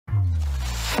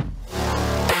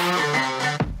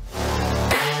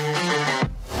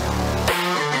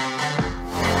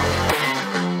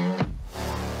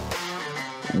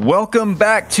Welcome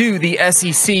back to the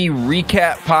SEC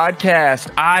Recap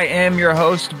Podcast. I am your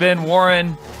host, Ben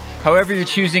Warren. However you're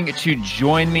choosing to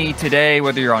join me today,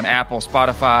 whether you're on Apple,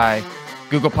 Spotify,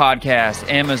 Google Podcasts,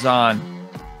 Amazon,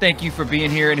 thank you for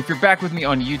being here. And if you're back with me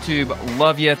on YouTube,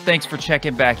 love you. Thanks for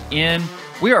checking back in.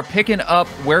 We are picking up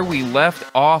where we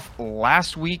left off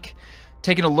last week,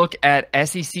 taking a look at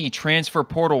SEC transfer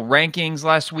portal rankings.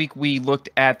 Last week, we looked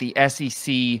at the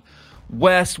SEC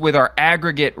West with our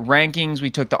aggregate rankings. We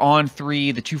took the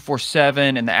On3, the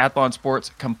 247, and the Athlon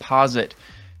Sports composite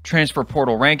transfer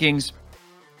portal rankings.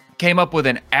 Came up with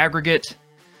an aggregate,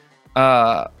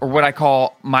 or what I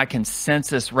call my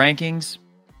consensus rankings.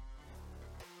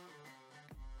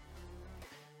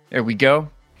 There we go.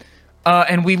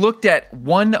 And we looked at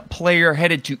one player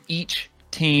headed to each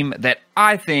team that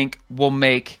I think will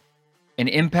make an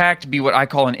impact, be what I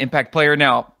call an impact player.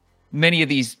 Now, many of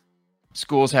these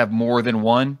schools have more than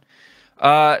one.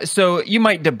 So you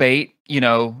might debate,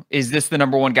 is this the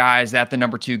number one guy? Is that the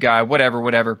number two guy?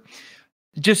 Whatever.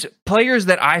 Just players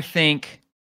that I think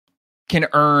can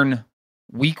earn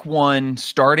week one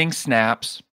starting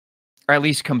snaps, or at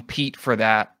least compete for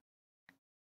that,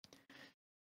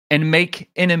 and make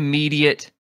an immediate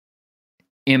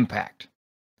impact.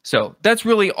 So that's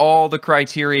really all the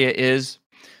criteria is.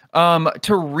 To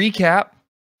recap,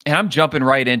 and I'm jumping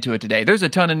right into it today. There's a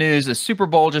ton of news. The Super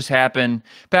Bowl just happened.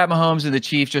 Pat Mahomes and the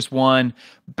Chiefs just won.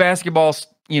 Basketball's,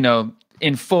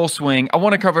 in full swing. I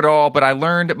want to cover it all, but I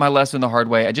learned my lesson the hard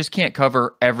way. I just can't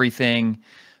cover everything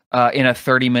in a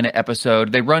 30-minute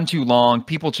episode. They run too long.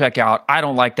 People check out. I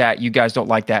don't like that. You guys don't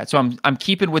like that. So I'm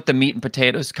keeping with the meat and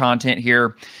potatoes content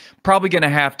here. Probably going to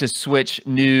have to switch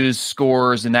news,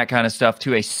 scores, and that kind of stuff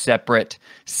to a separate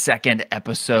second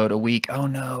episode a week. Oh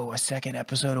no, a second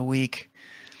episode a week.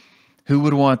 Who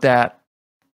would want that?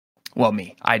 Well,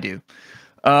 me. I do.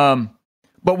 But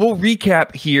we'll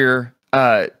recap here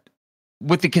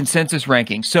with the consensus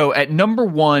ranking. So at number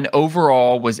one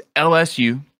overall was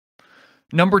LSU.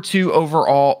 Number two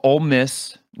overall, Ole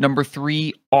Miss. Number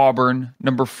three, Auburn.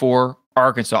 Number four,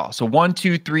 Arkansas. So 1,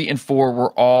 2, 3, and 4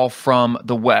 were all from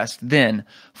the West. Then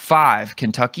 5,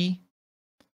 Kentucky.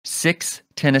 6,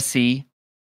 Tennessee.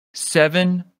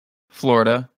 7,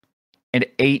 Florida. And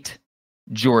 8,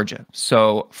 Georgia.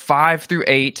 So 5 through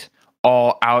 8,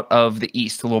 all out of the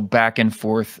East. A little back and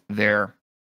forth there.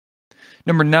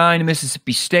 Number 9,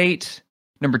 Mississippi State.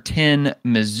 Number 10,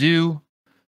 Mizzou.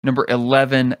 Number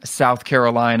 11, South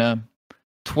Carolina.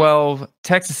 12,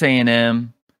 Texas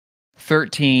A&M.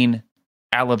 13,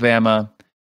 Alabama.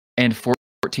 And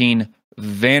 14,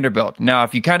 Vanderbilt. Now,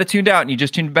 if you kind of tuned out and you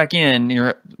just tuned back in,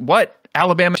 you're, what?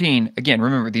 Alabama team. Again,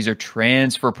 remember, these are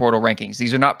transfer portal rankings.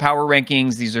 These are not power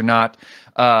rankings. These are not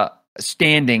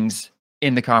standings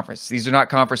in the conference. These are not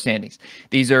conference standings.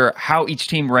 These are how each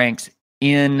team ranks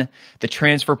in the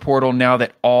transfer portal now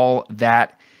that all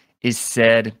that is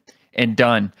said and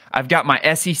done. I've got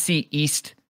my SEC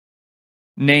East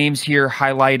names here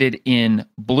highlighted in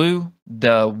blue.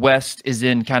 The West is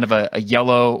in kind of a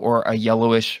yellow or a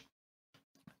yellowish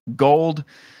gold.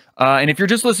 And if you're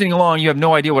just listening along, you have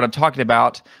no idea what I'm talking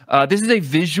about. This is a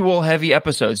visual-heavy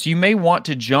episode, so you may want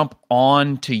to jump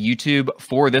on to YouTube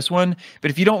for this one. But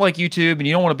if you don't like YouTube and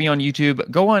you don't want to be on YouTube,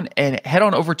 go on and head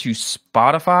on over to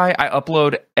Spotify. I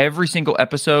upload every single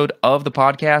episode of the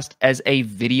podcast as a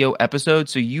video episode,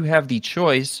 so you have the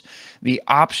choice, the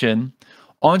option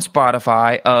on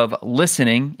Spotify of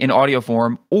listening in audio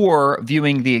form or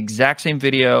viewing the exact same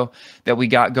video that we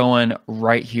got going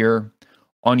right here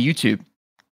on YouTube.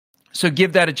 So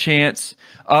give that a chance.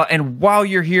 And while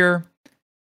you're here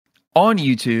on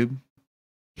YouTube,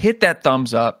 hit that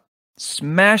thumbs up,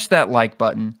 smash that like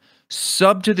button,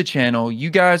 sub to the channel. You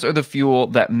guys are the fuel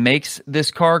that makes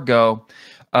this car go.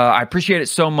 I appreciate it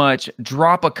so much.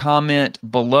 Drop a comment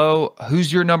below.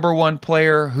 Who's your number one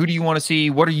player? Who do you want to see?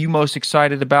 What are you most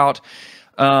excited about?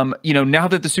 Now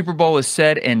that the Super Bowl is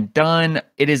said and done,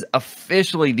 it is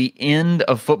officially the end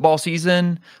of football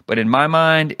season. But in my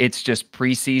mind, it's just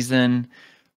preseason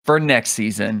for next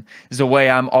season is the way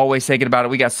I'm always thinking about it.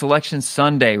 We got Selection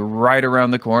Sunday right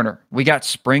around the corner. We got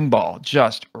spring ball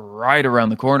just right around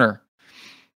the corner.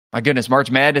 My goodness, March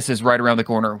Madness is right around the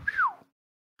corner.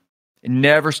 It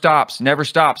never stops. Then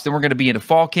we're going to be into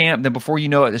fall camp. Then before you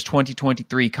know it, this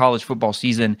 2023 college football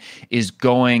season is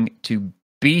going to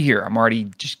be here. I'm already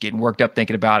just getting worked up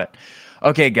thinking about it.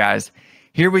 Okay, guys,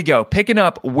 here we go. Picking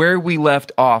up where we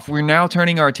left off. We're now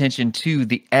turning our attention to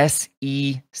the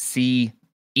SEC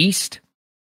East.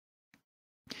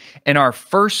 And our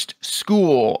first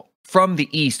school from the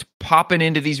East popping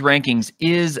into these rankings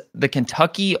is the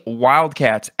Kentucky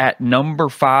Wildcats at number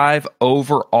 5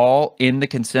 overall in the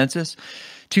consensus.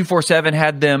 247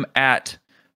 had them at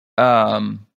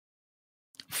 5.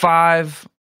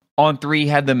 On 3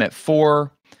 had them at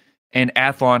 4. And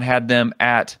Athlon had them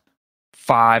at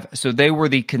 5. So they were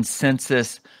the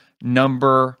consensus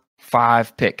number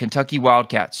 5 pick, Kentucky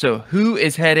Wildcats. So who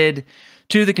is headed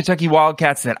to the Kentucky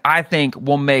Wildcats that I think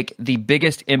will make the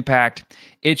biggest impact?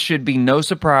 It should be no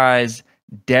surprise,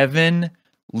 Devin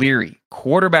Leary,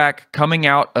 quarterback coming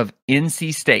out of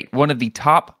NC State, one of the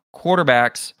top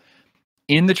quarterbacks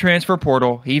in the transfer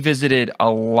portal. He visited a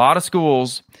lot of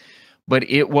schools, but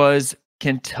it was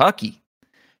Kentucky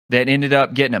that ended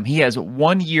up getting him. He has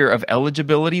 1 year of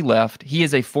eligibility left. He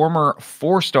is a former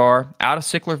 4-star out of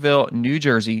Sicklerville, New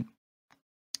Jersey,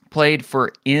 played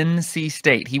for NC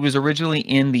State. He was originally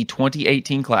in the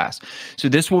 2018 class. So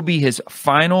this will be his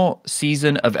final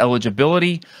season of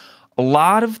eligibility. A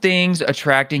lot of things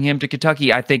attracting him to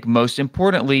Kentucky. I think most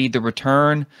importantly, the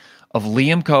return of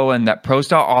Liam Cohen. That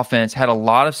pro-style offense had a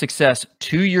lot of success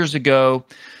 2 years ago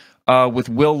with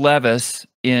Will Levis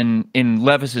in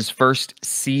Levis's first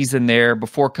season there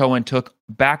before Cohen took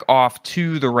back off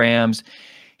to the Rams.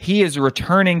 He is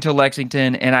returning to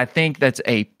Lexington, and I think that's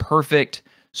a perfect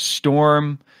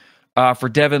storm for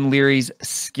Devin Leary's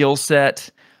skill set.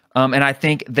 And I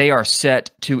think they are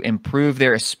set to improve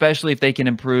there, especially if they can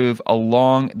improve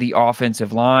along the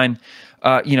offensive line.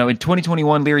 In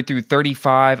 2021, Leary threw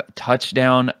 35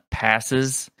 touchdown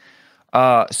passes.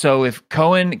 So if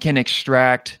Cohen can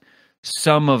extract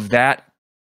some of that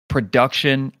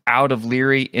production out of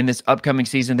Leary in this upcoming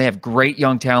season, they have great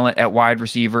young talent at wide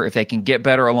receiver. If they can get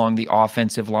better along the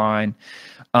offensive line,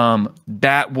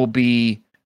 that will be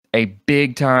a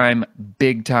big time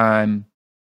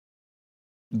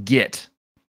get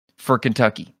for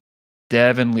Kentucky.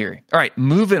 Devin Leary. All right,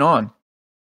 moving on.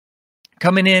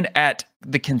 Coming in at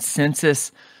the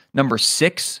consensus number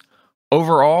 6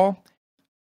 overall,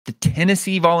 the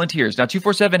Tennessee Volunteers. Now,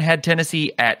 247 had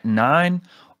Tennessee at 9.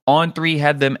 On 3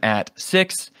 had them at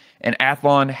 6. And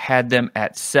Athlon had them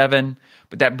at 7.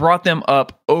 But that brought them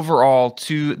up overall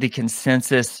to the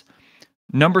consensus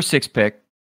number 6 pick.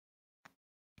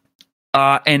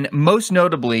 And most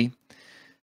notably,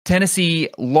 Tennessee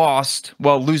lost,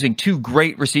 losing 2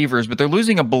 great receivers, but they're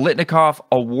losing a Biletnikoff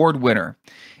Award winner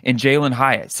in Jalen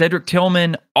Hyatt. Cedric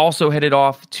Tillman also headed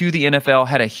off to the NFL,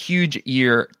 had a huge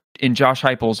year in Josh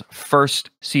Heupel's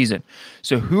first season.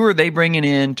 So who are they bringing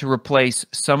in to replace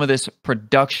some of this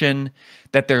production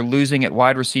that they're losing at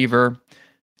wide receiver?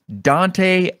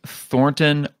 Dante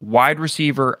Thornton, wide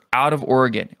receiver out of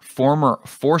Oregon, former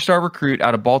 4-star recruit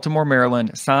out of Baltimore,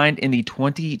 Maryland, signed in the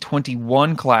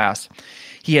 2021 class.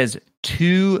 He has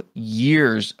 2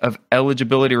 years of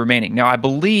eligibility remaining. Now, I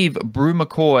believe Brew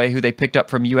McCoy, who they picked up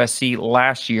from USC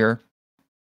last year,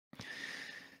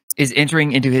 is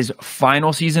entering into his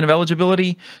final season of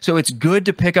eligibility. So it's good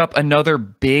to pick up another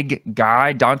big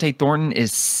guy. Dante Thornton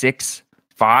is 6'5".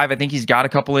 I think he's got a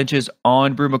couple inches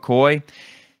on Brew McCoy.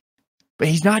 But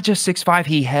he's not just 6'5".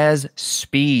 He has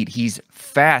speed. He's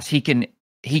fast. He can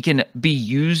be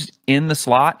used in the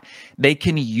slot. They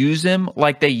can use him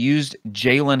like they used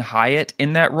Jalen Hyatt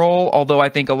in that role, although I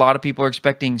think a lot of people are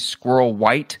expecting Squirrel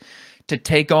White to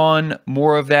take on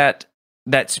more of that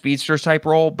speedster type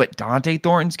role, but Dante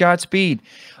Thornton's got speed.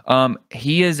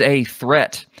 He is a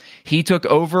threat. He took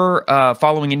over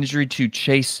following injury to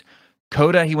Chase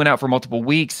Cota. He went out for multiple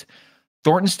weeks.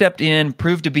 Thornton stepped in,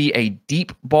 proved to be a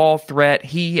deep ball threat.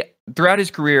 He, throughout his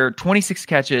career, 26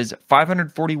 catches,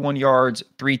 541 yards,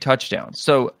 3 touchdowns.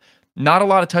 So not a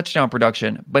lot of touchdown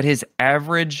production, but his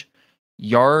average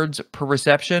yards per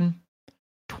reception,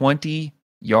 20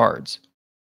 yards.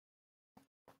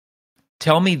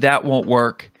 Tell me that won't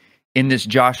work in this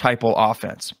Josh Heupel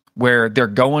offense where they're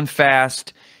going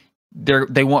fast.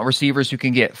 They want receivers who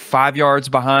can get 5 yards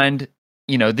behind,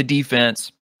 the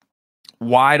defense,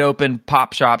 wide open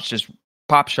pop shots,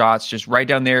 just right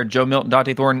down there. Joe Milton,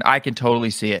 Dante Thornton, I can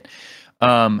totally see it.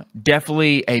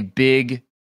 Definitely a big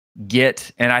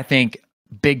get, and I think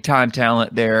big time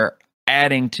talent there,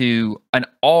 adding to an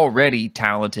already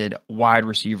talented wide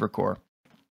receiver core.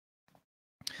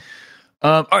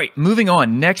 All right, moving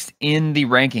on. Next in the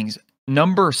rankings,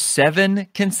 number 7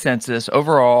 consensus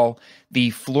overall, the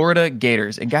Florida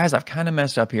Gators. And guys, I've kind of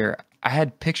messed up here. I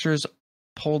had pictures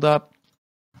pulled up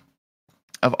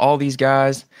of all these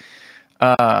guys,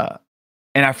 and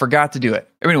I forgot to do it.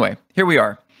 Anyway, here we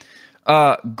are.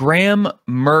 Graham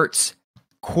Mertz,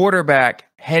 quarterback,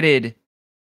 headed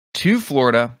to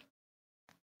Florida.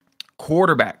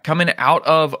 Quarterback coming out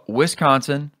of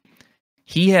Wisconsin.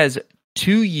 He has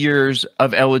 2 years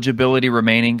of eligibility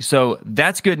remaining. So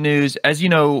that's good news. As you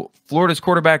know, Florida's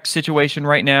quarterback situation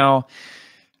right now,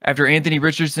 after Anthony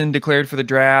Richardson declared for the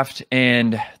draft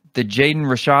and the Jaden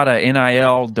Rashada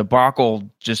NIL debacle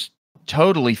just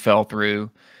totally fell through.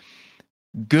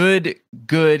 Good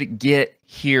get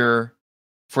here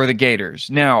for the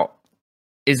Gators. Now,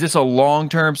 is this a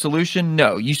long-term solution?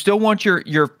 No. You still want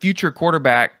your future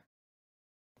quarterback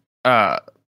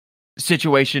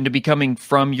situation to be coming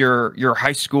from your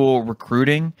high school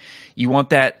recruiting. You want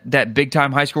that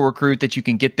big-time high school recruit that you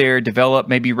can get there, develop,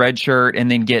 maybe redshirt,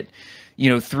 and then get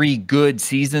 3 good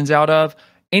seasons out of.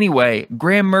 Anyway,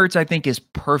 Graham Mertz, I think, is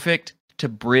perfect to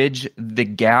bridge the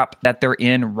gap that they're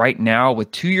in right now with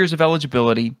 2 years of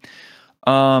eligibility.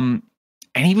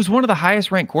 And he was one of the highest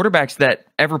ranked quarterbacks that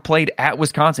ever played at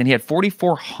Wisconsin. He had over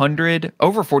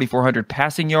 4,400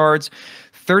 passing yards,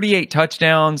 38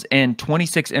 touchdowns, and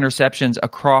 26 interceptions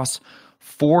across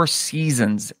 4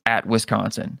 seasons at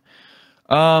Wisconsin.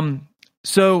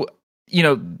 So,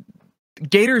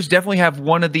 Gators definitely have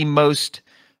one of the most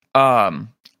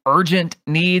urgent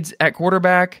needs at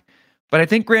quarterback, but I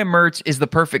think Graham Mertz is the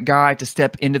perfect guy to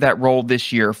step into that role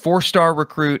this year. 4-star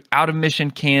recruit out of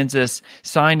Mission, Kansas,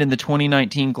 signed in the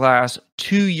 2019 class,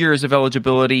 2 years of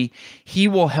eligibility. He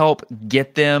will help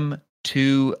get them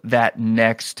to that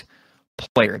next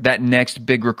player, that next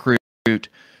big recruit,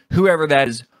 whoever that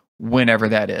is, whenever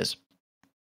that is.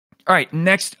 All right,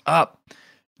 next up,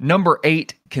 number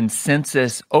 8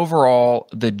 consensus overall,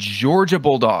 the Georgia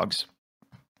Bulldogs.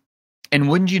 And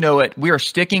wouldn't you know it, we are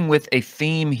sticking with a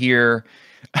theme here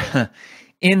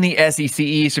in the SEC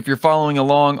East. If you're following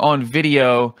along on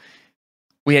video,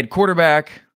 we had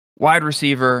quarterback, wide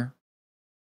receiver,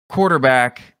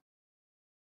 quarterback.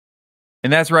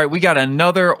 And that's right, we got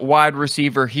another wide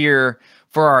receiver here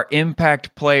for our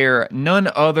impact player,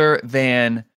 none other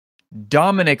than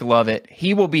Dominic Lovett.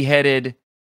 He will be headed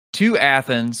to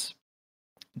Athens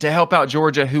to help out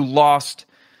Georgia, who lost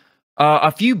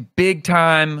a few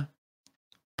big-time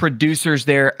producers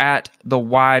there at the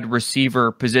wide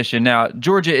receiver position. Now,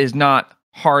 Georgia is not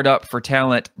hard up for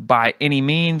talent by any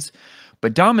means,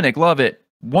 but Dominic Lovett,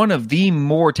 one of the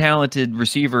more talented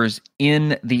receivers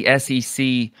in the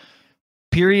SEC,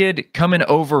 period, coming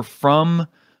over from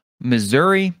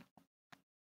Missouri.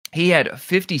 He had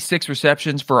 56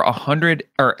 receptions for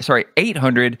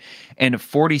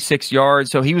 846 yards.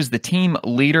 So he was the team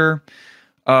leader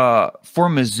for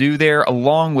Mizzou there,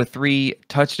 along with 3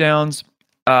 touchdowns.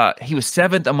 He was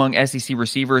 7th among SEC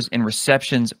receivers in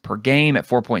receptions per game at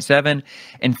 4.7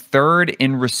 and 3rd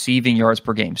in receiving yards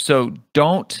per game. So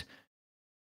don't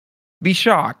be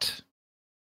shocked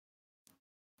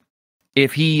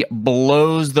if he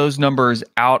blows those numbers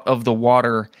out of the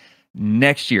water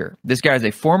next year. This guy is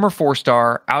a former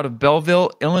 4-star out of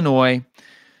Belleville, Illinois,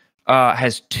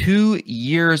 has 2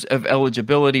 years of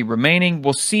eligibility remaining.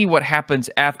 We'll see what happens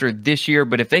after this year,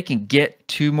 but if they can get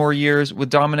 2 more years with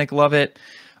Dominic Lovett,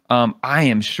 I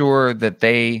am sure that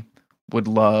they would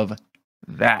love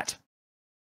that.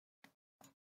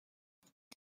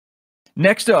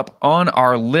 Next up on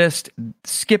our list,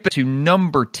 skip it to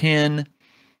number 10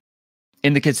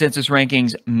 in the consensus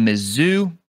rankings,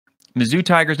 Mizzou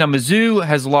Tigers. Now, Mizzou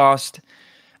has lost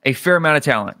a fair amount of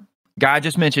talent. Guy I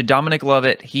just mentioned, Dominic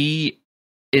Lovett, he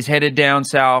is headed down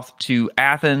south to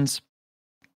Athens.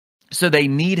 So they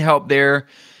need help there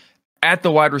at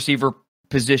the wide receiver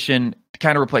position to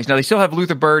kind of replace. Now, they still have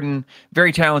Luther Burden,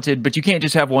 very talented, but you can't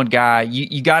just have one guy.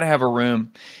 You got to have a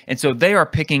room. And so they are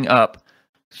picking up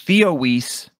Theo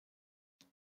Weiss.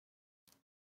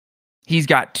 He's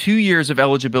got 2 years of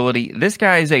eligibility. This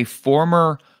guy is a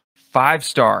former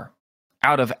 5-star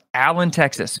out of Allen,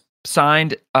 Texas,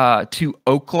 signed to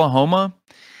Oklahoma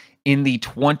in the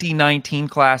 2019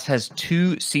 class, has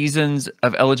 2 seasons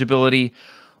of eligibility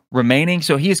remaining.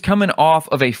 So he is coming off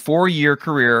of a 4-year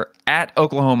career at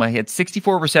Oklahoma. He had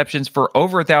 64 receptions for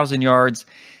over 1,000 yards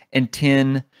and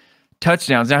 10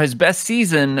 touchdowns. Now, his best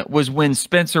season was when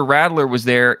Spencer Rattler was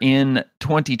there in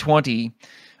 2020.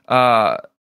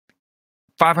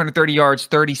 530 yards,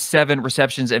 37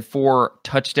 receptions, and 4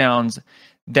 touchdowns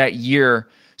that year.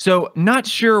 So not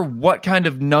sure what kind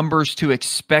of numbers to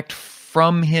expect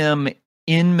from him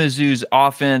in Mizzou's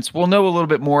offense. We'll know a little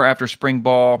bit more after spring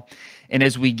ball and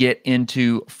as we get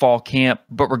into fall camp.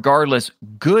 But regardless,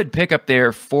 good pickup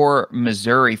there for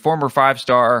Missouri. Former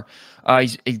 5-star.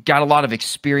 He's got a lot of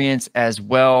experience as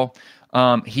well.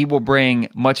 He will bring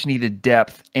much needed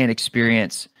depth and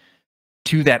experience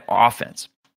to that offense.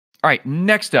 All right,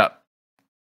 next up,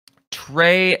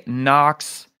 Trey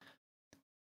Knox,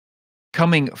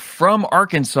 coming from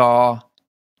Arkansas,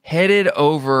 headed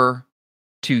over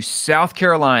to South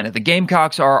Carolina. The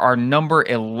Gamecocks are our number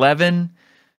 11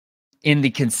 in the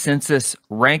consensus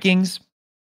rankings.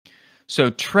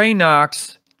 So Trey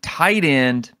Knox tight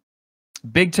end,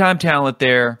 big time talent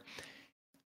there.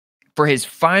 For his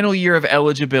final year of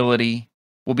eligibility,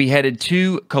 will be headed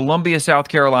to Columbia, South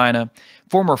Carolina.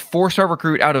 Former 4-star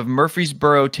recruit out of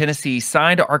Murfreesboro, Tennessee,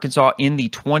 signed to Arkansas in the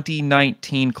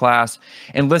 2019 class.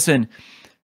 And listen,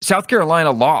 South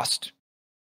Carolina lost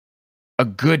a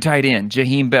good tight end,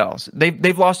 Jaheim Bells.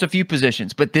 They've lost a few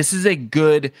positions, but this is a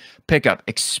good pickup.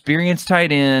 Experienced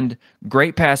tight end,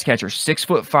 great pass catcher,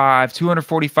 6'5",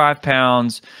 245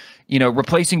 pounds.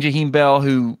 Replacing Jaheim Bell,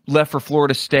 who left for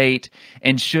Florida State,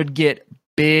 and should get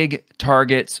big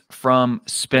targets from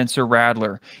Spencer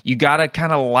Rattler. You got to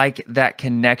kind of like that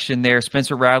connection there.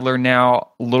 Spencer Rattler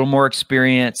now a little more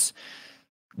experience.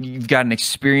 You've got an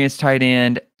experienced tight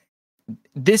end.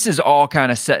 This is all kind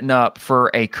of setting up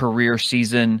for a career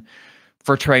season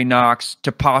for Trey Knox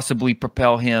to possibly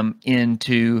propel him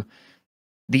into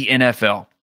the NFL.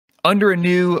 Under a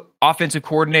new offensive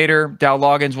coordinator, Dow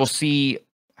Loggins, will see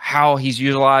how he's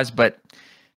utilized, but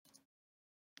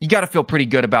you got to feel pretty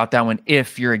good about that one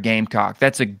if you're a Gamecock.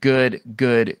 That's a good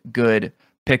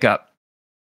pickup.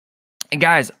 And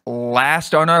guys,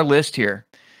 last on our list here,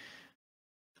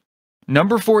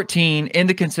 number 14 in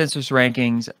the consensus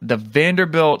rankings, the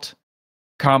Vanderbilt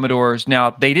Commodores.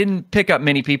 Now, they didn't pick up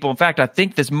many people. In fact, I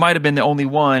think this might have been the only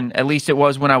one, at least it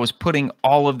was when I was putting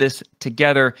all of this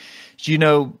together.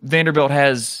 Vanderbilt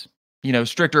has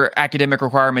stricter academic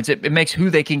requirements. It makes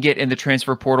who they can get in the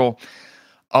transfer portal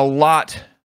a lot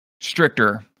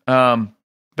stricter.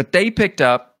 But they picked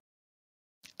up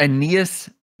Aeneas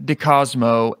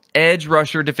DeCosmo, edge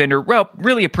rusher defender. Well,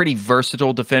 really a pretty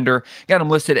versatile defender. Got him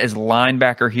listed as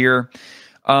linebacker here,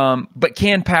 but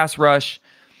can pass rush.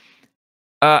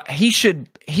 He should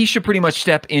pretty much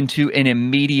step into an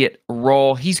immediate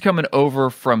role. He's coming over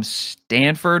from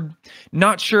Stanford.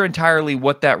 Not sure entirely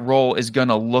what that role is going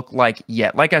to look like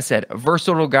yet. Like I said, a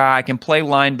versatile guy, can play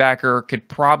linebacker, could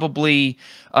probably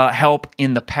help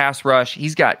in the pass rush.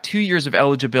 He's got 2 years of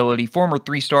eligibility, former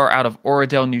 3-star out of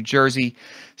Oradell, New Jersey,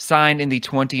 signed in the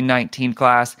 2019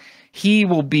 class. He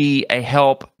will be a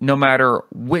help no matter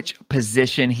which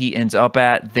position he ends up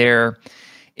at there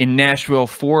in Nashville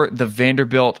for the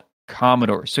Vanderbilt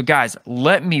Commodores. So guys,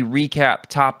 let me recap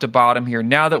top to bottom here.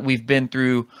 Now that we've been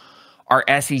through our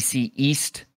SEC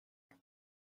East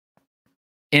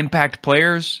impact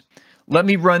players, let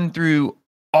me run through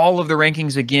all of the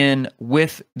rankings again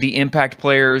with the impact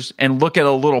players and look at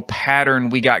a little pattern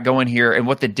we got going here and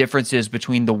what the difference is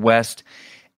between the West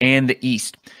and the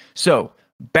East. So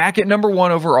back at number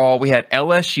 1 overall, we had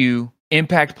LSU,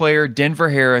 impact player Denver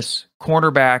Harris,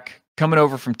 cornerback, coming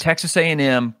over from Texas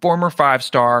A&M, former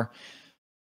 5-star,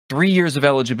 3 years of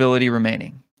eligibility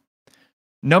remaining.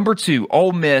 Number 2,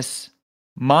 Ole Miss,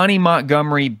 Monty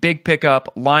Montgomery, big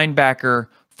pickup, linebacker,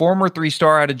 former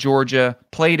 3-star out of Georgia,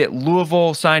 played at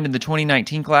Louisville, signed in the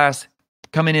 2019 class,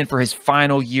 coming in for his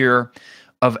final year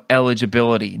of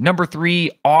eligibility. Number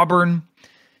 3, Auburn,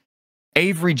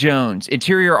 Avery Jones,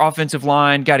 interior offensive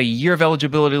line, got a year of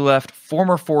eligibility left,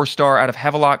 former 4-star out of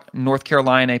Havelock, North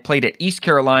Carolina, played at East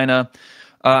Carolina.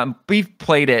 We've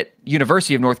played at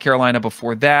University of North Carolina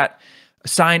before that,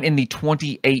 signed in the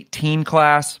 2018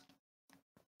 class.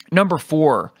 Number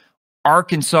 4,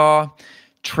 Arkansas,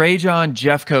 Trajan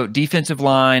Jeffcoat, defensive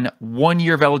line, 1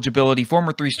 year of eligibility,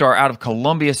 former 3-star out of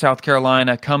Columbia, South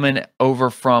Carolina, coming over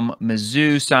from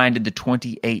Mizzou, signed in the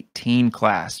 2018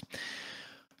 class.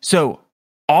 So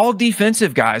all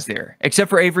defensive guys there,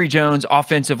 except for Avery Jones,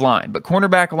 offensive line. But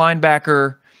cornerback,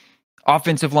 linebacker,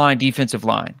 offensive line, defensive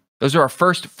line. Those are our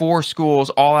first 4 schools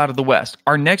all out of the West.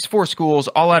 Our next 4 schools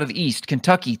all out of the East,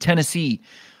 Kentucky, Tennessee,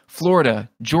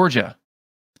 Florida, Georgia,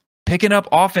 picking up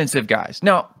offensive guys.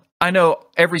 Now, I know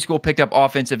every school picked up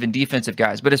offensive and defensive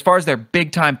guys, but as far as their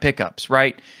big-time pickups,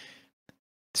 right,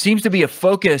 seems to be a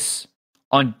focus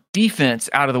on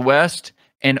defense out of the West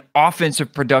and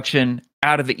offensive production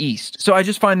out of the East. So I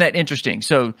just find that interesting.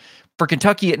 So for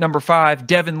Kentucky at number 5,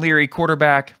 Devin Leary,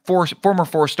 quarterback, former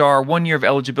 4-star, 1 year of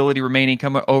eligibility remaining,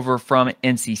 coming over from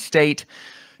NC State.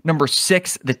 Number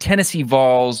 6, the Tennessee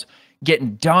Vols,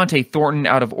 getting Dante Thornton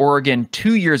out of Oregon,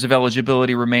 2 years of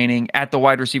eligibility remaining at the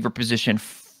wide receiver position,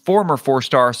 former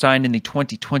 4-star, signed in the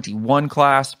 2021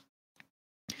 class.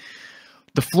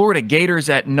 The Florida Gators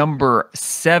at number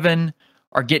 7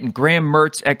 are getting Graham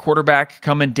Mertz at quarterback,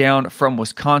 coming down from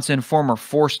Wisconsin, former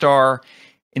 4-star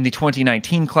in the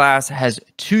 2019 class, has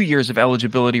 2 years of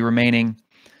eligibility remaining.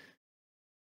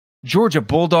 Georgia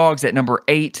Bulldogs at number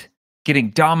 8,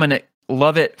 getting Dominic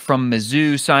Lovett from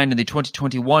Mizzou, signed in the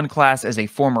 2021 class as a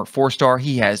former 4-star.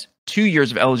 He has 2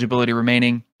 years of eligibility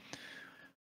remaining.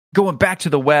 Going back to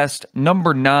the West,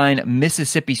 number 9,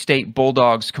 Mississippi State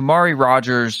Bulldogs, Kamari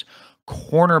Rogers,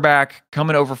 cornerback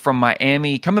coming over from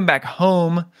Miami, coming back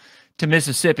home to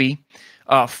Mississippi.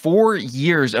 4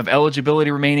 years of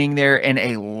eligibility remaining there, and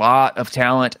a lot of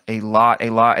talent, a lot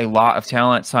of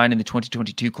talent signed in the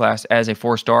 2022 class as a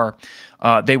 4-star.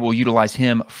 They will utilize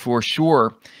him for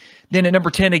sure. Then at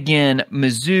number 10 again,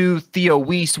 Mizzou, Theo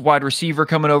Weiss, wide receiver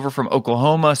coming over from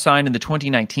Oklahoma, signed in the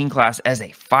 2019 class as a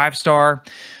 5-star.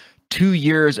 2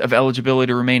 years of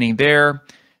eligibility remaining there.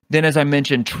 Then, as I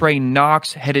mentioned, Trey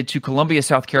Knox headed to Columbia,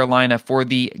 South Carolina for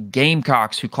the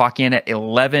Gamecocks, who clock in at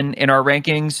 11 in our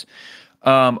rankings.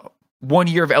 1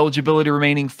 year of eligibility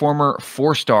remaining, former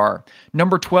 4-star.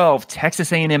 Number 12,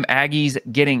 Texas A&M Aggies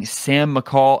getting Sam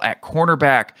McCall at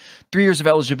cornerback. 3 years of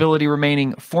eligibility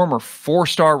remaining, former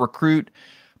 4-star recruit.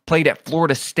 Played at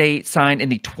Florida State, signed in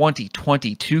the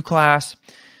 2022 class.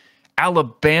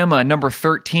 Alabama, number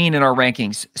 13 in our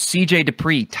rankings. CJ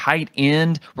Dupree, tight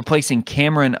end, replacing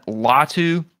Cameron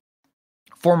Latu.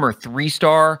 Former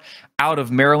 3-star out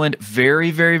of Maryland.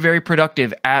 Very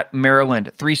productive at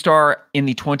Maryland. 3-star in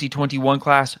the 2021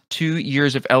 class. 2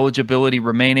 years of eligibility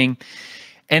remaining.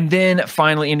 And then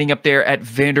finally ending up there at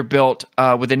Vanderbilt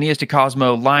with Aeneas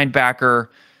DeCosmo, linebacker,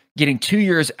 getting 2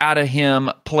 years out of him.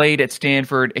 Played at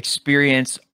Stanford,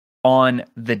 experience on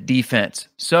the defense.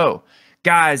 So,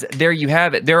 guys, there you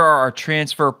have it. There are our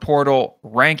transfer portal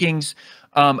rankings.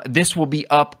 This will be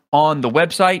up on the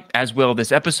website, as will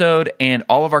this episode, and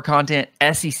all of our content,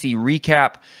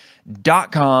 secrecap.com.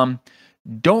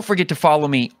 Don't forget to follow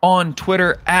me on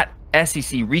Twitter at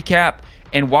secrecap.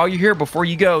 And while you're here, before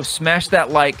you go, smash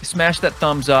that like, smash that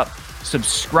thumbs up,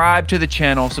 subscribe to the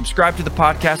channel, subscribe to the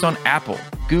podcast on Apple,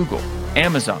 Google,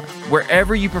 Amazon,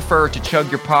 wherever you prefer to chug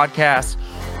your podcasts.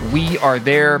 We are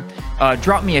there.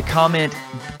 Drop me a comment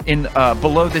in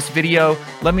below this video.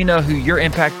 Let me know who your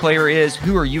impact player is.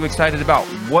 Who are you excited about?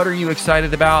 What are you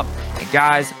excited about? And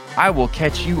guys, I will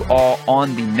catch you all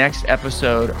on the next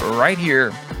episode right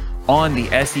here on the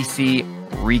SEC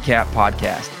Recap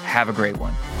Podcast. Have a great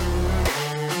one.